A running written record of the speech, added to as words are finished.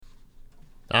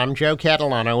I'm Joe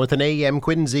Catalano with an AM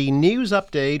Quincy news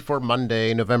update for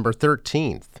Monday, November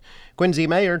 13th. Quincy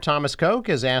Mayor Thomas Koch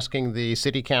is asking the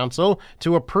City Council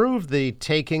to approve the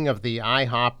taking of the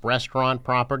IHOP restaurant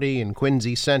property in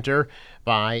Quincy Center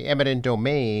by eminent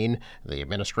domain. The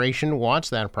administration wants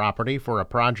that property for a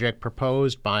project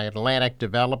proposed by Atlantic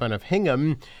Development of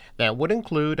Hingham that would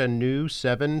include a new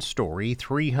 7-story,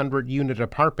 300-unit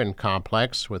apartment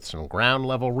complex with some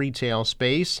ground-level retail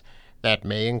space that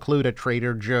may include a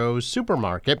Trader Joe's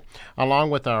supermarket, along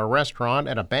with a restaurant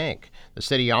and a bank. The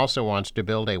city also wants to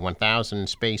build a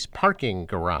 1,000-space parking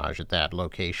garage at that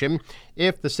location.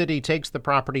 If the city takes the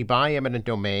property by eminent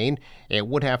domain, it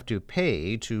would have to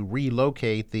pay to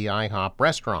relocate the IHOP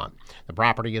restaurant. The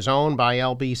property is owned by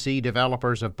LBC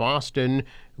Developers of Boston,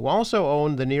 who also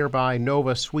own the nearby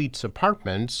Nova Suites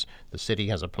apartments. The city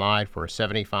has applied for a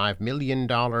 $75 million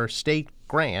state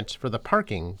grant for the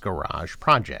parking garage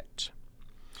project.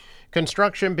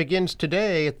 Construction begins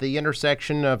today at the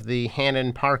intersection of the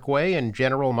Hannon Parkway and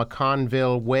General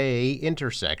McConville Way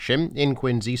intersection in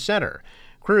Quincy Center.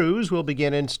 Crews will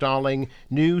begin installing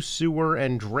new sewer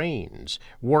and drains.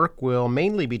 Work will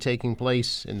mainly be taking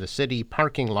place in the city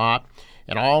parking lot,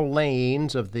 and all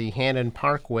lanes of the Hannon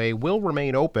Parkway will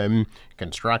remain open.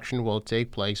 Construction will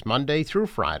take place Monday through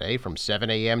Friday from 7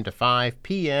 a.m. to 5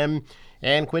 p.m.,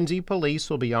 and Quincy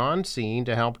police will be on scene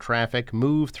to help traffic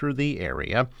move through the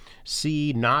area.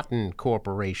 C. Naughton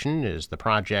Corporation is the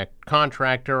project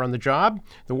contractor on the job.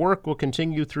 The work will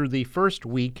continue through the first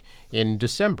week in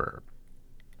December.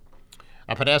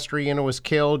 A pedestrian was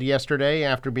killed yesterday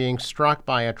after being struck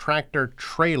by a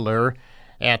tractor-trailer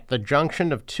at the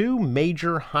junction of two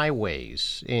major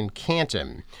highways in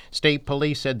Canton. State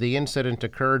police said the incident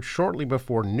occurred shortly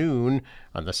before noon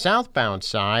on the southbound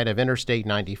side of Interstate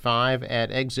 95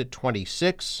 at exit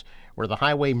 26, where the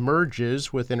highway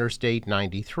merges with Interstate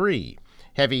 93.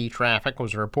 Heavy traffic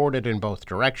was reported in both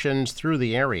directions through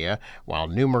the area, while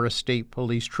numerous state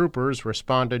police troopers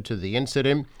responded to the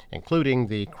incident, including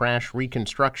the crash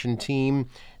reconstruction team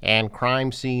and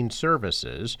crime scene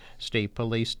services. State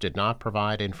police did not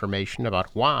provide information about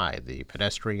why the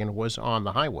pedestrian was on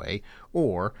the highway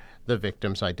or the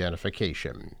victim's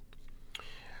identification.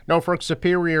 Norfolk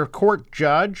Superior Court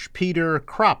Judge Peter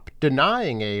Krupp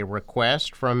denying a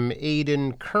request from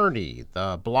Aidan Kearney,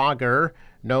 the blogger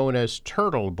known as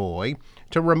Turtle Boy,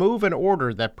 to remove an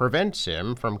order that prevents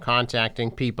him from contacting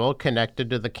people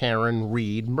connected to the Karen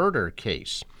Reed murder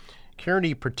case.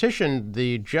 Kearney petitioned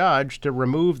the judge to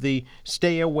remove the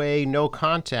stay away, no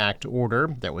contact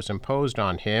order that was imposed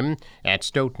on him at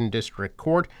Stoughton District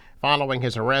Court following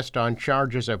his arrest on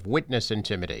charges of witness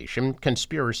intimidation,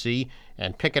 conspiracy,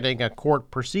 and picketing a court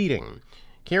proceeding.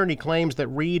 Kearney claims that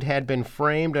Reed had been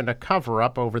framed in a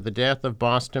cover-up over the death of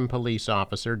Boston police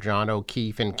officer John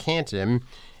O'Keefe in Canton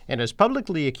and has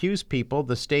publicly accused people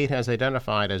the state has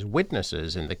identified as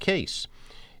witnesses in the case.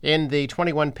 In the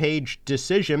 21-page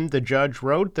decision, the judge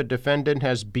wrote the defendant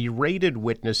has berated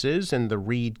witnesses in the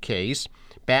Reed case,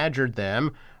 badgered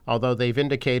them, although they've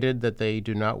indicated that they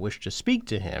do not wish to speak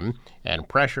to him, and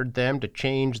pressured them to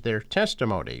change their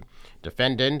testimony.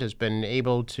 Defendant has been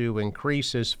able to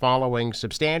increase his following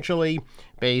substantially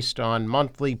based on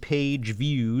monthly page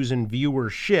views and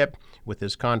viewership with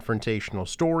his confrontational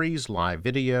stories, live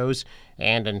videos,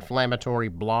 and inflammatory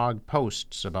blog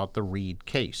posts about the Reed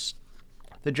case.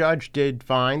 The judge did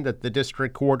find that the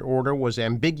district court order was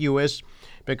ambiguous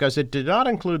because it did not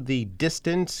include the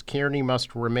distance Kearney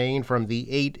must remain from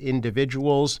the 8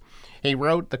 individuals. He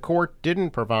wrote the court didn't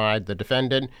provide the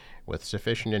defendant with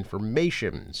sufficient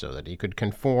information so that he could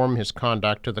conform his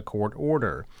conduct to the court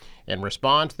order. In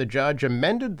response, the judge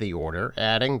amended the order,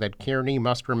 adding that Kearney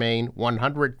must remain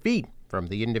 100 feet from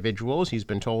the individuals he's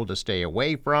been told to stay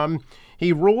away from.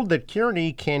 He ruled that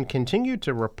Kearney can continue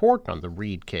to report on the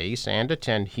Reed case and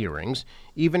attend hearings,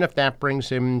 even if that brings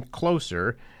him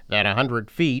closer than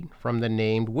 100 feet from the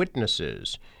named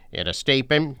witnesses. In a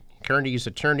statement, Kearney's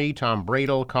attorney, Tom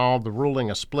Bradle, called the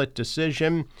ruling a split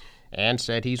decision and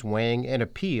said he's weighing an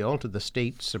appeal to the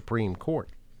state Supreme Court.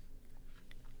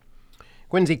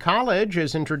 Quincy College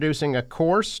is introducing a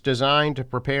course designed to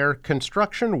prepare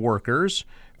construction workers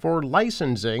for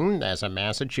licensing as a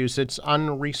Massachusetts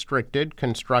unrestricted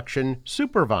construction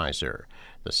supervisor.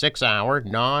 The 6-hour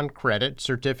non-credit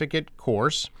certificate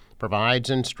course provides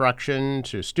instruction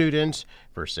to students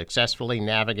for successfully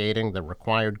navigating the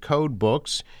required code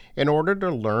books in order to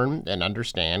learn and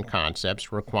understand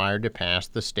concepts required to pass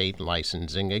the state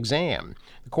licensing exam.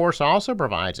 The course also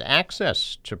provides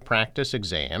access to practice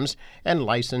exams and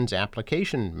license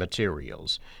application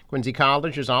materials. Quincy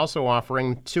College is also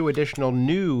offering 2 additional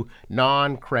new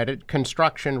non-credit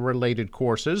construction-related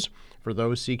courses for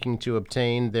those seeking to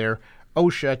obtain their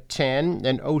OSHA 10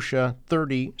 and OSHA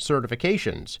 30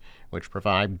 certifications, which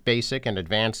provide basic and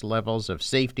advanced levels of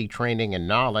safety training and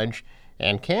knowledge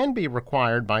and can be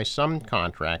required by some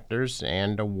contractors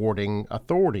and awarding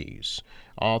authorities.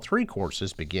 All 3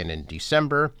 courses begin in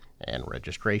December, and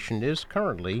registration is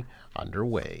currently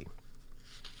underway.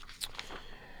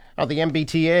 Now, the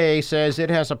MBTA says it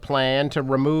has a plan to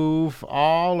remove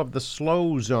all of the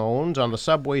slow zones on the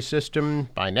subway system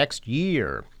by next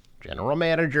year. General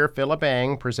Manager Philip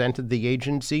Eng presented the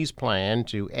agency's plan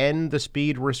to end the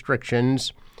speed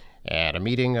restrictions at a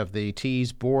meeting of the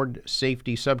T's Board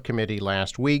Safety Subcommittee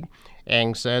last week.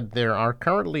 Eng said there are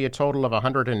currently a total of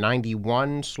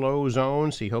 191 slow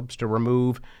zones. He hopes to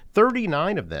remove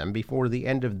 39 of them before the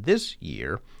end of this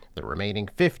year. The remaining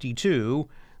 52 will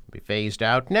be phased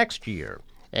out next year.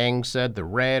 Eng said the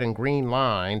red and green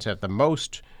lines have the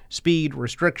most speed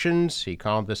restrictions. He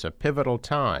called this a pivotal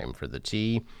time for the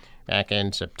T. Back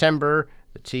in September,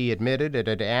 the T admitted it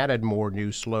had added more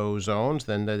new slow zones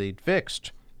than they'd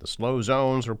fixed. The slow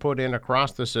zones were put in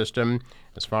across the system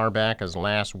as far back as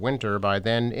last winter by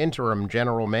then interim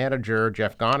General Manager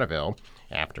Jeff Gonneville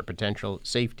after potential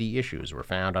safety issues were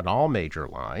found on all major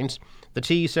lines. The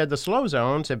T said the slow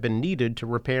zones have been needed to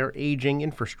repair aging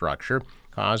infrastructure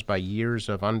caused by years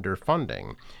of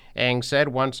underfunding. Eng said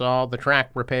once all the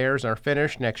track repairs are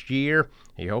finished next year,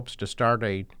 he hopes to start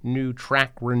a new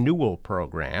track renewal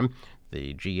program.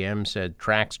 The GM said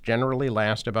tracks generally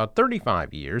last about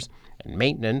 35 years, and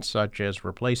maintenance, such as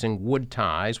replacing wood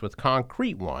ties with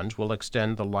concrete ones, will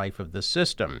extend the life of the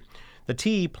system. The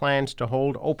T plans to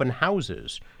hold open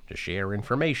houses to share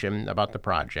information about the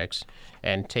projects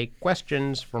and take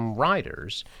questions from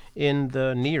riders in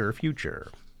the near future.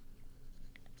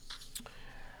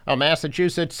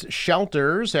 Massachusetts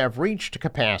shelters have reached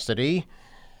capacity,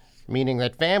 meaning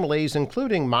that families,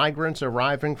 including migrants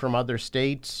arriving from other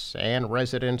states and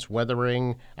residents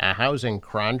weathering a housing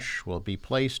crunch, will be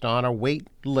placed on a wait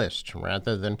list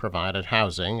rather than provided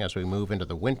housing as we move into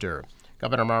the winter.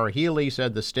 Governor Maura Healey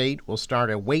said the state will start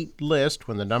a wait list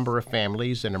when the number of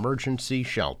families in emergency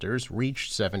shelters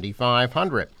reach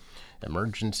 7,500.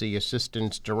 Emergency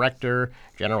Assistance Director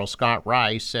General Scott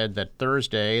Rice said that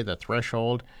Thursday the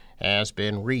threshold has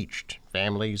been reached.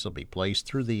 Families will be placed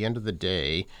through the end of the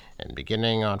day, and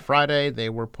beginning on Friday, they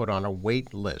were put on a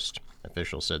wait list.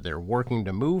 Officials said they're working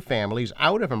to move families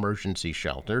out of emergency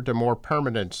shelter to more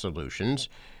permanent solutions,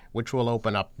 which will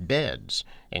open up beds,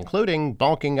 including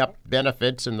bulking up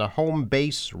benefits in the home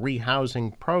base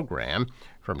rehousing program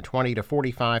from $20,000 to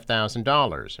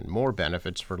 $45,000 and more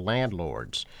benefits for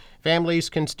landlords. Families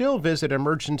can still visit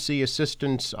emergency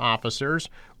assistance officers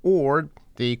or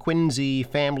the Quincy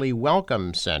Family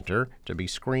Welcome Center to be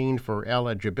screened for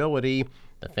eligibility.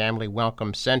 The Family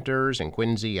Welcome Centers in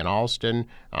Quincy and Alston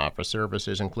offer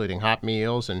services including hot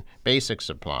meals and basic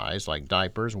supplies like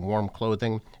diapers, warm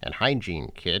clothing, and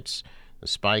hygiene kits. The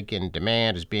spike in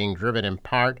demand is being driven in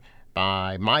part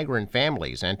by migrant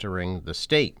families entering the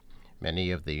state.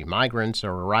 Many of the migrants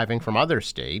are arriving from other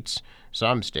states.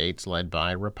 Some states led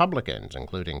by Republicans,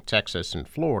 including Texas and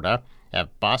Florida,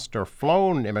 have bused or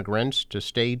flown immigrants to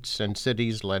states and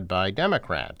cities led by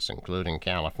Democrats, including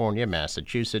California,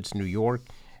 Massachusetts, New York,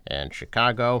 and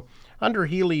Chicago. Under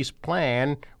Healey's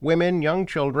plan, women, young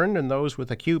children, and those with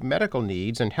acute medical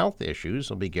needs and health issues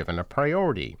will be given a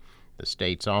priority. The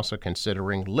state's also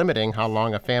considering limiting how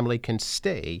long a family can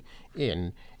stay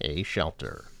in a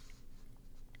shelter.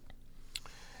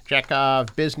 Check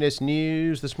of business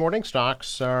news this morning.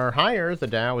 Stocks are higher. The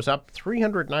Dow is up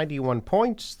 391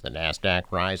 points. The Nasdaq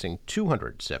rising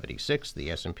 276.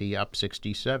 The S&P up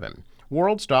 67.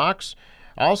 World stocks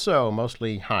also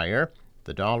mostly higher.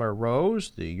 The dollar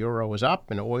rose. The euro is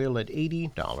up, and oil at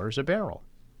 $80 a barrel.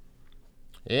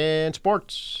 In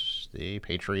sports, the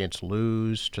Patriots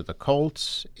lose to the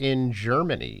Colts in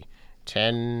Germany,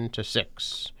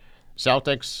 10-6.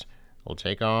 Celtics will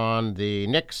take on the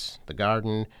Knicks, the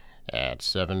Garden, at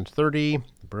 7:30.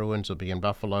 The Bruins will be in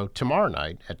Buffalo tomorrow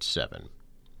night at 7.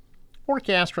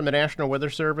 Forecast from the National Weather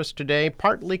Service today,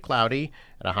 partly cloudy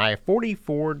at a high of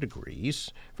 44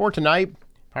 degrees. For tonight,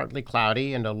 partly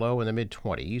cloudy and a low in the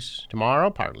mid-20s. Tomorrow,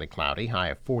 partly cloudy, high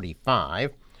of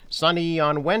 45. Sunny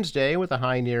on Wednesday with a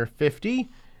high near 50.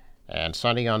 and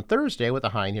sunny on Thursday with a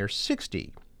high near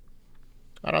 60.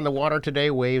 Out on the water today,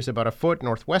 waves about a foot.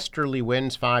 Northwesterly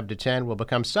winds 5 to 10 will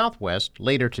become southwest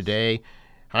later today.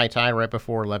 High tide right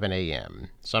before 11 a.m.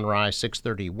 Sunrise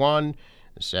 6:31,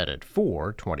 set at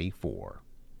 4:24.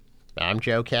 I'm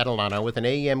Joe Catalano with an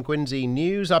AM Quincy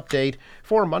news update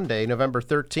for Monday, November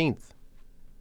 13th.